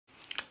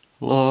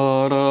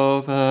Lord,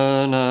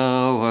 open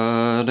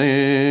our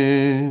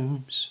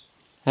lips,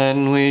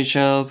 and we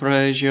shall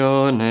praise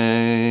your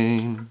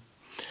name.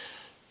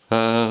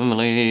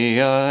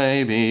 Firmly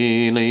I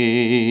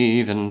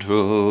believe, and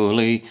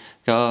truly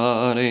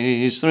God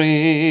is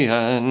three,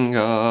 and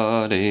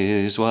God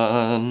is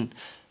one.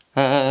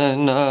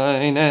 And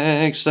I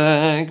next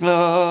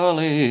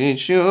acknowledge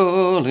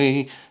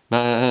surely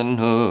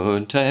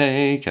manhood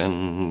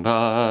taken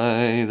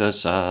by the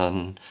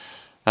Son.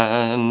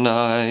 And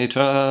I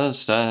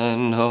trust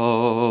and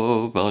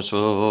hope most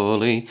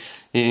fully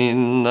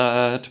in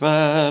that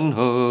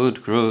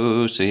manhood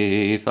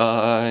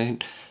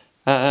crucified,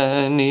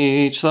 and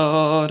each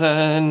thought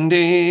and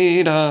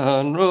deed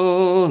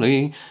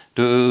unruly,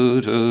 due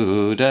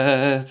to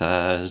death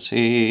as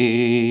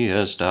he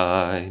has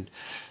died.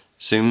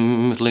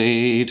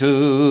 Simply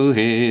to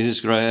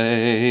his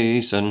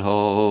grace and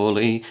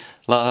holy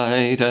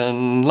light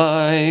and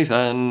life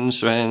and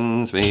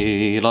strength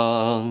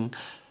belong.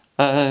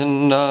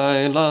 And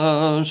I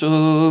love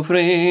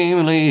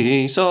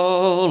supremely,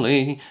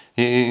 solely,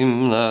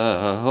 him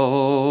the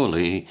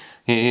holy,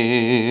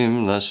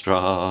 him the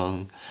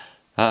strong.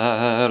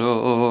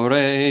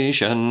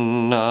 Adoration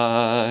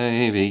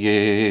I be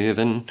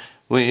given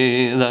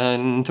with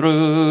and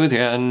through the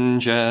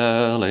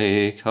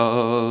angelic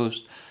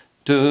host,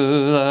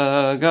 to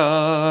the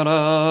God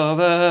of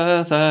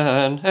earth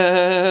and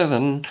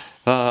heaven,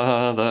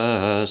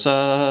 Father,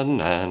 Son,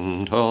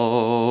 and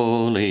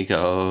Holy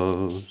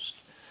Ghost.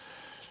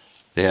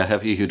 They are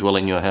happy who dwell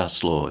in your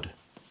house, Lord.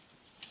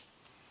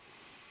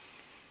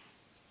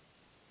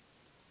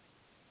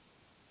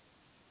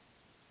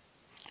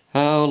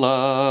 How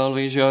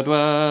lovely is your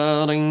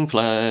dwelling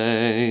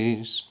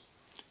place,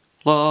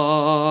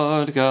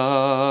 Lord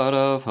God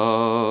of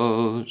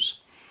hosts.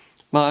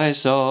 My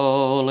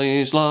soul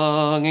is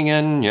longing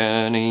and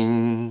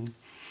yearning,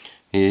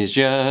 is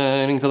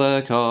yearning for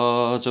the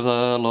courts of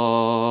the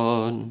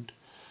Lord.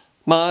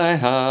 My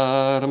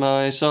heart and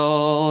my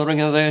soul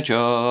ringeth their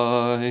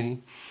joy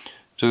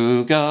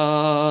to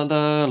God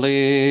the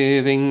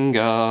living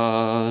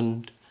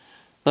God.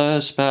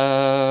 The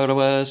sparrow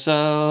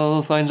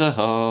herself finds a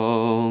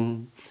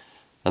home,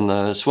 and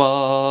the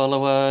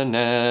swallow a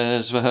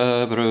nest for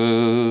her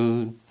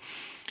brood.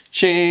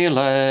 She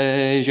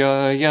lays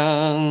your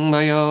young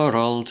by your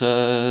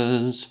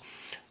altars,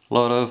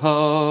 Lord of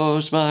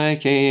hosts, my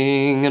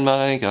King and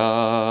my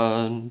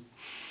God.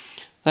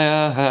 They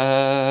are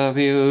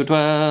happy who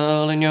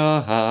dwell in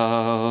your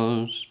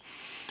house,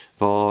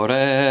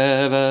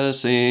 forever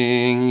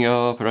sing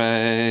your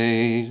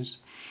praise.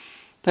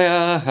 They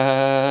are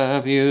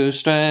happy whose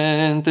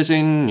strength is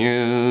in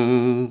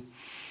you,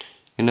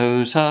 in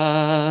whose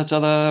hearts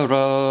are the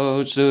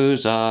roads to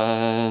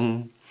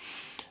Zion.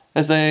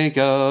 As they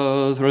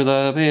go through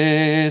the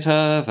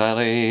bitter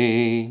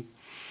valley,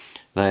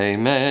 they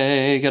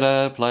make it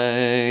a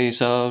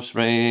place of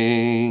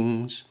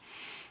springs.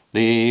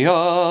 The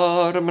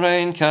autumn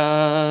rain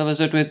covers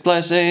it with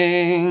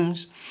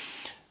blessings.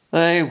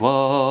 They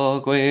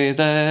walk with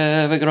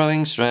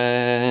ever-growing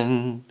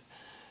strength.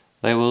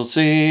 They will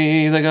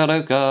see the God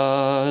of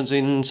gods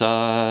in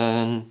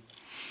Zion.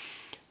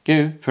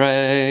 Give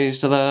praise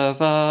to the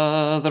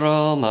Father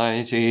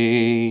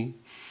Almighty,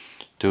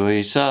 to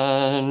his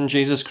Son,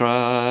 Jesus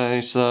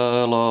Christ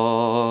the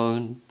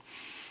Lord,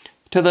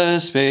 to the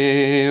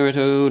Spirit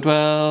who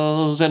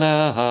dwells in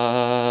our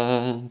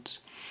hearts,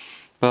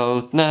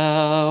 both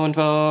now and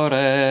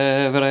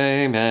forever.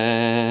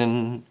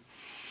 Amen.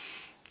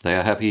 They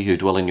are happy who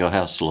dwell in your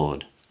house,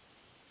 Lord.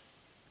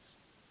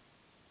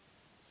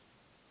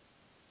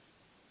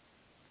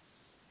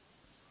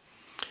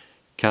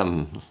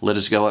 Come, let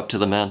us go up to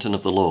the mountain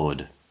of the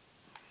Lord.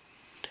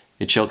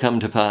 It shall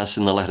come to pass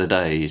in the latter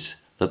days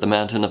that the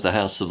mountain of the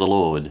house of the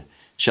Lord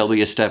shall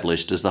be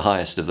established as the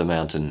highest of the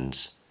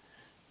mountains,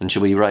 and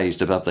shall be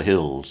raised above the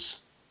hills.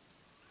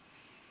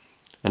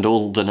 And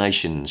all the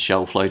nations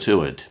shall flow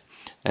to it,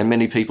 and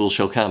many people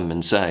shall come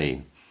and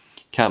say,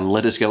 Come,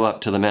 let us go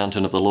up to the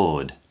mountain of the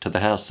Lord, to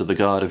the house of the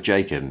God of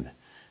Jacob,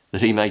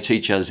 that he may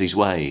teach us his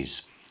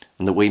ways,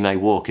 and that we may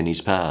walk in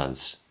his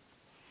paths.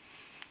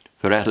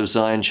 For out of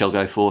Zion shall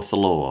go forth the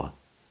law,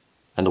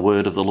 and the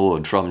word of the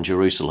Lord from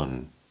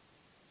Jerusalem.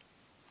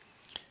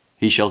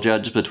 He shall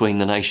judge between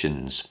the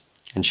nations,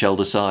 and shall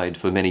decide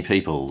for many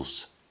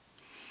peoples.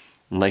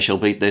 And they shall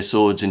beat their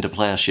swords into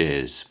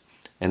plowshares,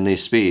 and their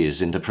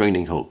spears into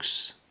pruning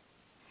hooks.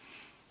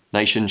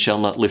 Nation shall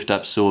not lift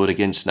up sword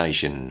against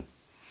nation,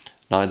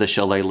 neither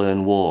shall they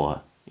learn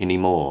war any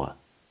more.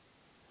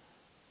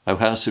 O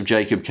house of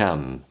Jacob,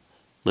 come,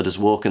 let us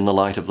walk in the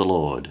light of the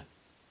Lord.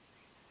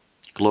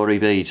 Glory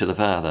be to the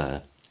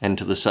Father, and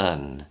to the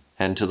Son,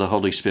 and to the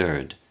Holy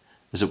Spirit,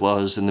 as it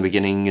was in the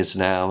beginning, is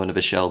now, and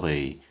ever shall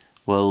be,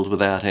 world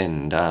without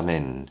end.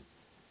 Amen.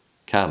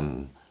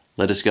 Come,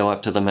 let us go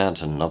up to the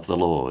mountain of the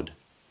Lord.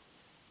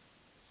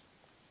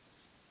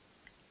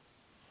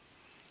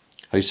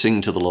 O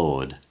sing to the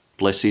Lord,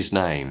 bless his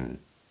name.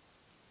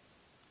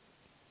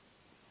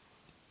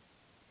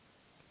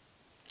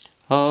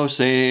 Oh,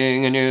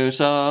 sing a new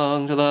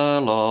song to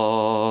the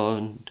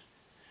Lord.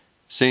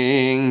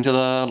 Sing to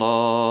the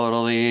Lord,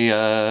 all the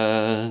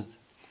earth.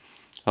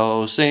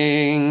 Oh,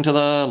 sing to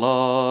the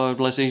Lord,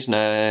 bless his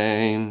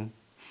name.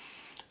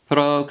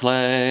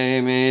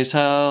 Proclaim his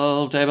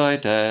help day by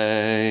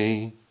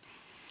day.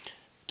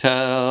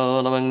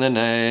 Tell among the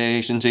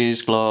nations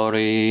his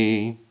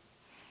glory,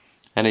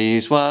 and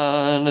his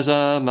wonders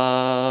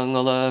among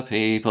all the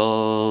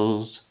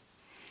peoples.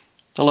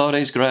 The Lord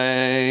is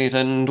great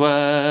and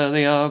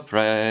worthy of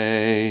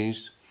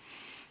praise,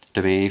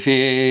 to be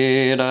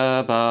feared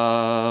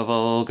above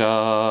all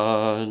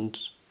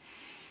gods.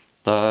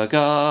 The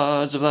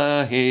gods of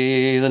the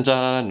heathens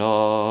are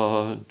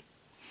naught.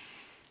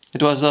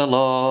 It was the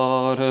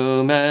Lord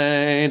who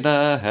made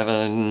the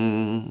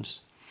heavens.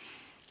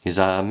 His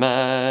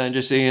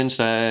majesty and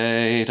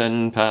state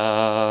and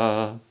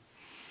power,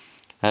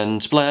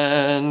 and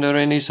splendour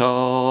in his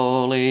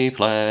holy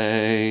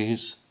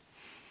place.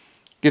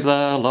 Give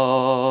the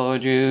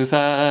Lord, you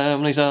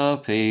families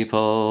of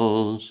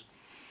peoples.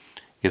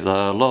 Give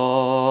the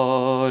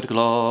Lord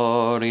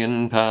glory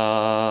and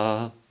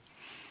power.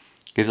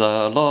 Give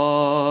the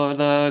Lord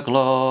the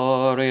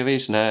glory of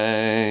his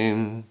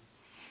name.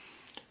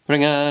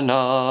 Bring an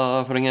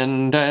offering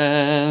and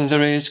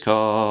enter his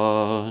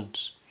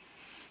courts.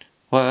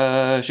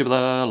 Worship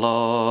the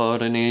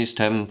Lord in his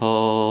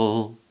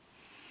temple.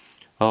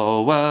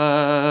 O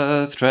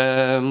earth,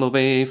 tremble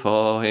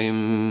before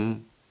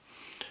him.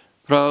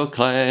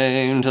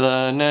 Proclaim to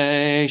the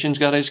nations,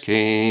 God is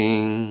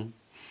King.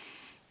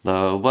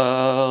 The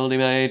world he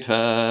made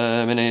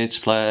firm in its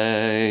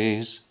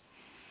place.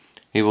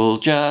 He will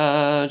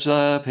judge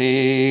the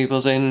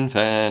peoples in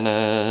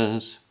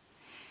fairness.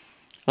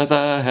 Let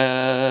the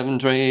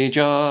heavens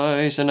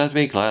rejoice and earth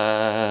be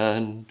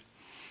glad.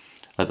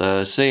 Let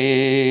the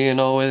sea and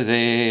all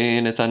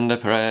within it thunder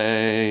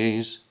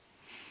praise.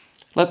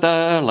 Let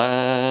the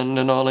land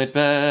and all it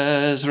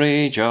bears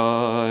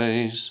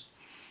rejoice.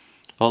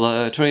 All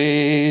the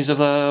trees of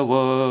the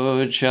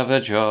wood shout for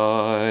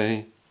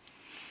joy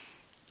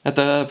at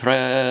the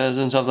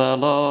presence of the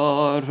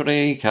Lord, for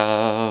he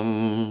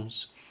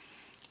comes.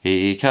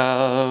 He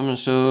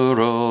comes to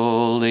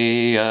rule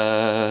the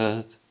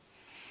earth.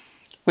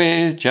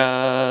 With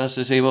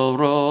justice he will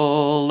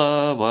rule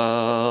the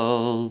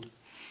world.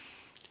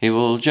 He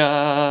will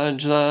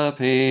judge the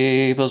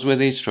peoples with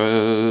his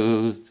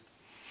truth.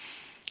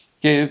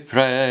 Give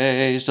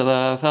praise to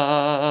the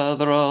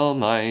Father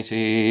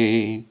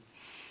Almighty,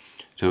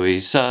 to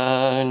his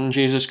Son,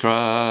 Jesus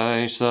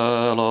Christ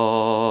the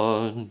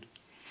Lord,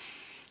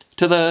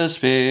 to the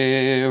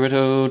Spirit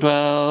who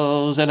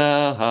dwells in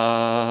our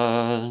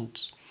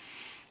hearts,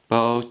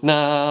 both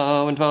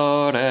now and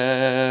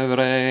forever.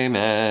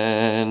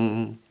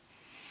 Amen.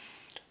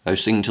 O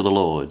sing to the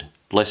Lord,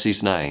 bless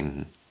his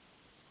name.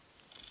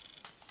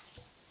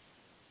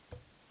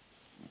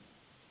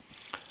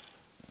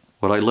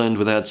 What I learned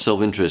without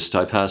self-interest,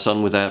 I pass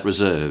on without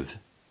reserve.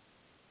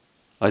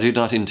 I do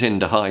not intend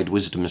to hide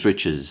wisdom's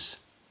riches,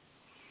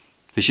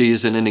 for she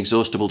is an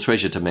inexhaustible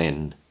treasure to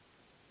men,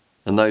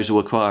 and those who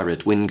acquire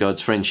it win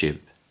God's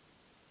friendship,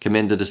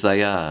 commended as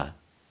they are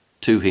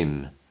to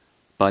him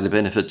by the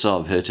benefits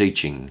of her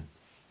teaching.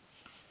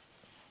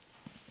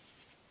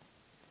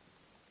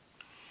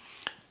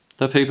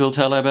 The people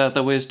tell about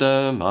the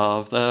wisdom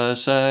of the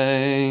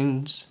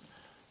saints.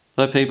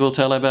 The people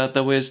tell about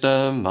the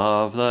wisdom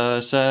of the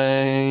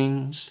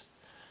saints.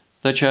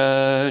 The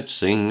church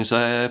sings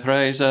their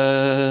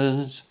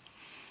praises.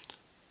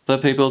 The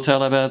people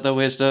tell about the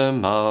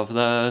wisdom of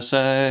the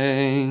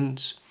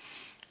saints.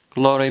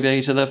 Glory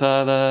be to the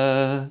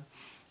Father,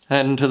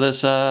 and to the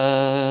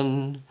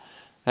Son,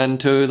 and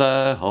to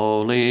the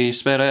Holy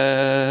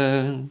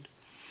Spirit.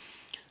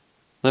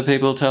 The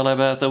people tell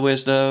about the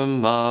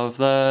wisdom of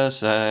the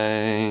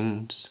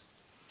saints.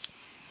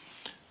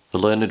 The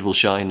learned will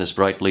shine as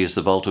brightly as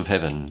the vault of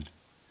heaven,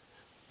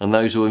 and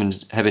those who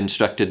have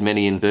instructed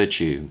many in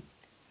virtue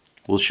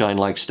will shine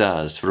like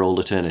stars for all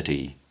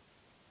eternity.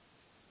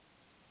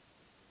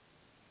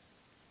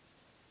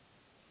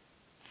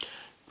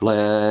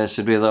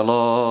 Blessed be the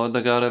Lord,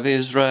 the God of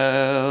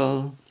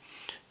Israel.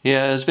 He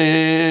has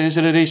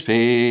visited his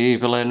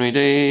people and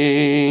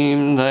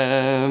redeemed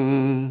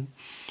them.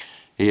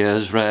 He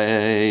has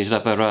raised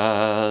up for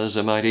us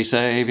a mighty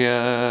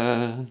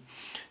Saviour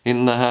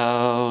in the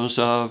house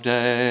of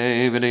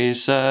David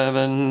his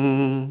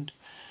servant,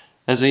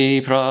 as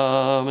he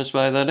promised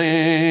by the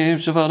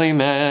lips of holy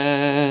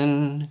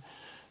men,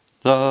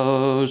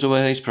 those who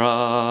were his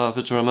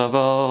prophets from of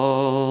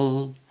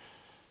old,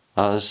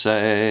 a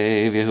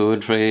Saviour who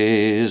would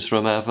free us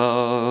from our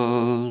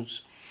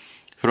foes,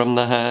 from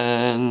the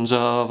hands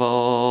of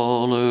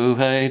all who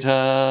hate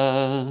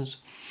us,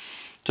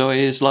 till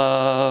his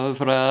love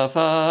for our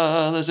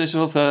fathers is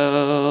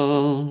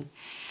fulfilled,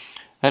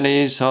 and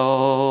his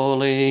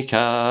holy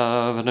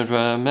covenant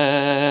remembered.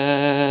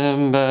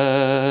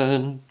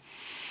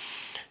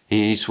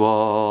 He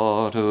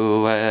swore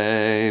to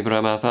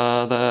Abraham our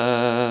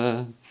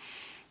father,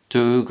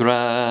 to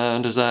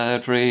grant us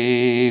that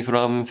free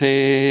from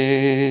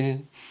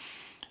fear,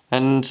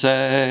 and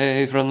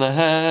save from the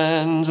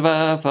hands of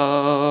our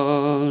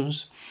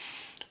foes,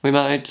 we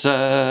might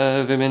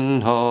serve him in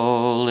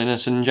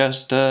holiness and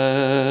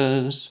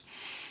justice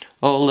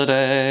all the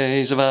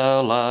days of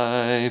our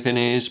life in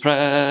his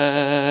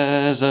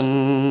presence.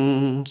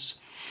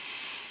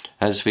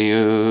 As for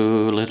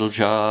you, little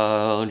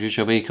child, you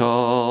shall be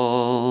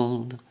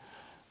called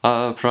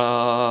a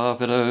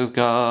prophet of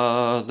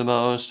God the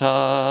Most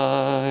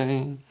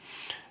High.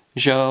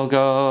 You shall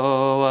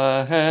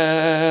go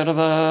ahead of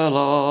the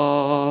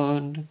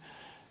Lord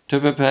to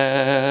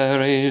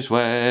prepare his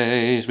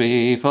ways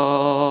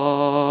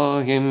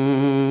before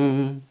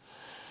him,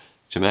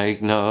 to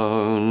make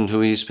known to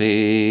his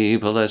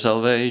people their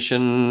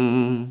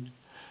salvation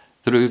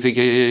through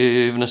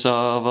forgiveness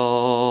of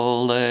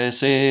all their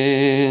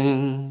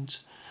sins,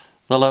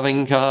 the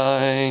loving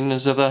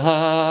kindness of the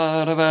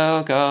heart of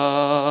our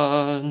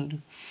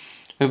God,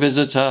 who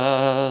visits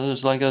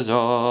us like a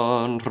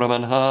dawn from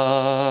on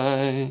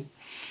high.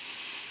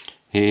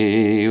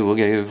 He will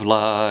give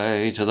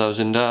light to those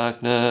in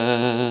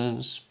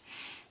darkness,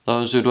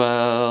 those who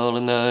dwell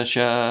in the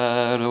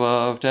shadow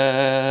of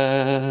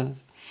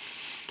death,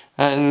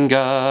 and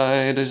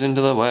guide us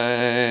into the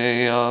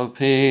way of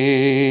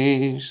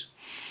peace.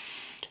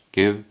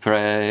 Give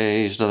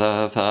praise to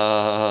the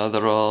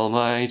Father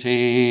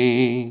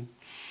Almighty,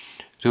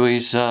 to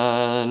his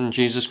Son,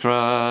 Jesus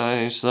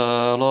Christ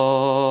the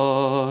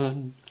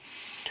Lord,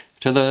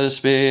 to the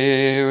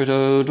Spirit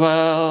who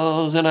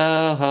dwells in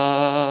our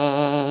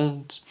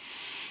hearts,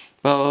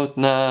 both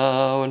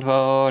now and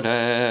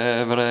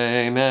forever.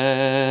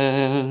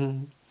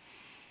 Amen.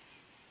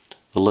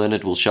 The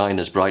learned will shine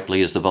as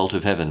brightly as the vault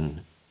of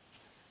heaven,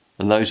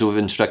 and those who have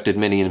instructed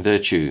many in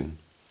virtue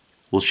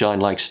will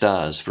shine like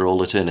stars for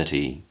all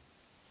eternity.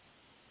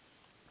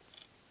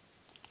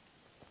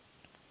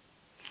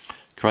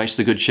 Christ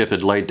the Good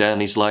Shepherd laid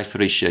down his life for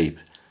his sheep.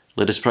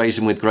 Let us praise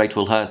him with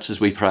grateful hearts as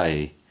we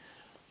pray.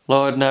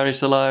 Lord, nourish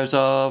the lives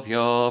of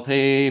your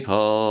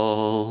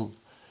people.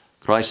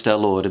 Christ our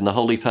Lord, in the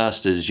holy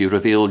pastors you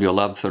reveal your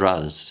love for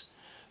us.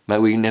 May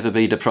we never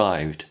be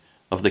deprived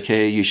of the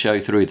care you show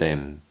through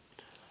them.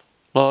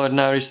 Lord,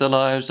 nourish the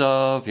lives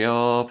of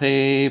your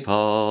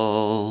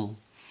people.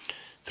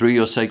 Through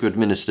your sacred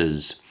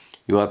ministers,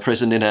 you are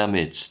present in our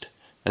midst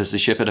as the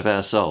shepherd of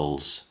our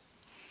souls.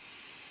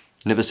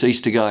 Never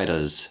cease to guide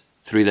us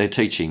through their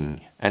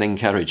teaching and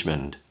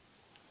encouragement.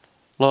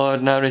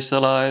 Lord, nourish the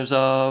lives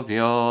of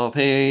your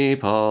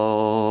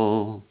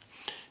people.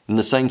 In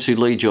the saints who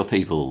lead your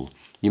people,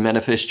 you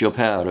manifest your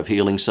power of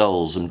healing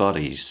souls and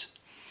bodies.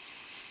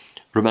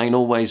 Remain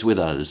always with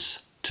us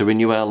to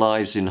renew our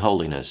lives in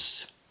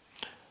holiness.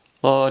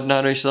 Lord,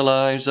 nourish the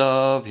lives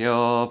of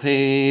your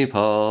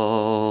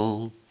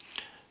people.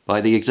 By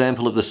the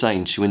example of the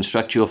saints, you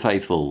instruct your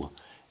faithful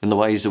in the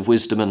ways of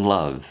wisdom and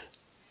love.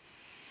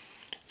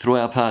 Through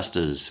our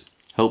pastors,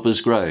 help us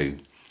grow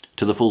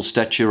to the full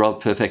stature of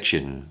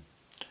perfection.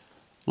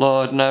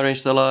 Lord,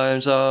 nourish the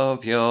lives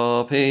of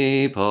your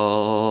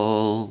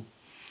people.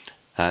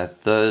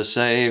 At the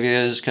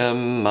Saviour's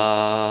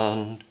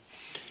command,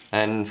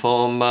 and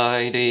formed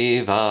by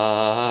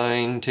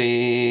divine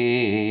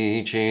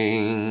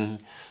teaching,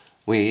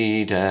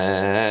 we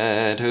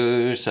dare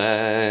to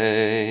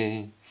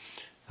say,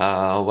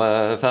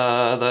 Our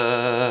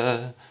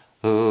Father,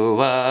 who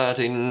art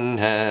in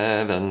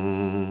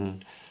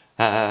heaven,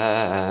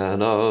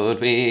 hallowed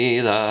be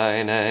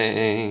thy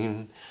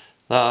name.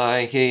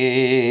 Thy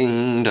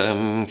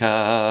kingdom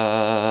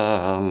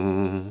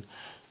come,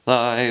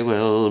 thy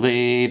will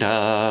be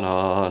done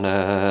on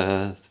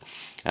earth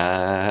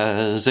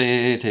as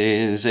it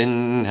is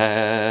in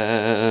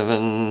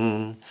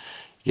heaven.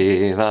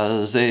 Give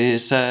us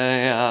this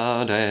day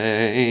our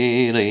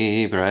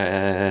daily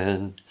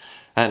bread,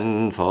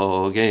 and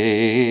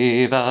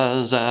forgive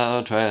us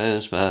our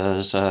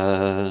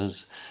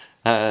trespasses,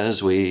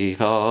 as we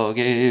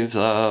forgive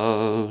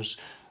those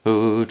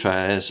who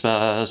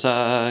trespass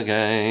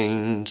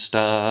against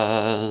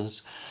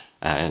us.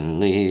 And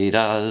lead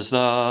us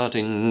not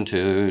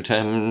into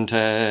temptation,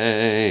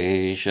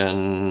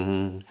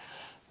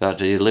 but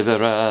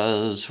deliver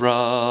us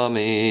from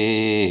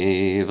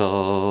evil.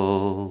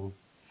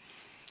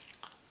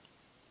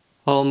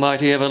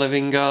 Almighty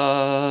ever-living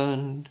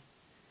God,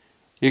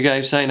 you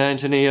gave Saint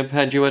Anthony of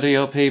Padua to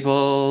your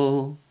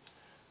people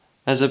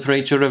as a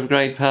preacher of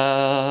great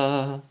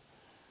power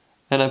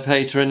and a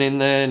patron in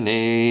their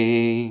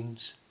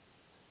needs.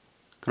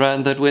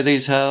 Grant that with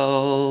his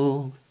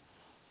help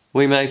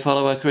we may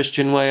follow a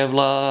Christian way of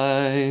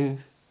life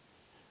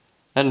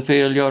and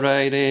feel your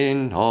aid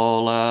in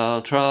all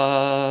our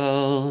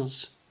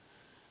trials.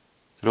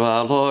 Through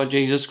our Lord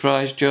Jesus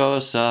Christ, your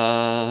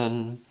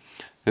Son,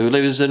 who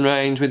lives and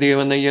reigns with you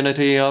in the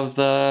unity of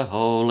the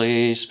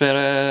Holy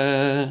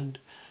Spirit,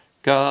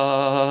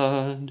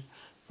 God,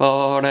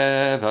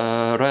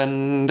 forever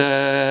and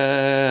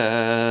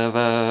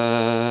ever.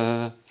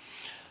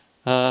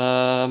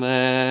 Amen.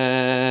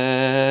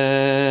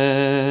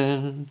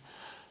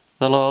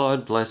 The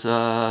Lord bless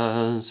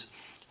us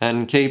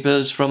and keep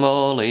us from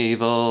all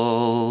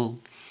evil,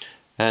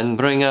 and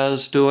bring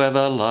us to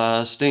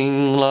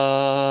everlasting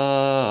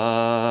life.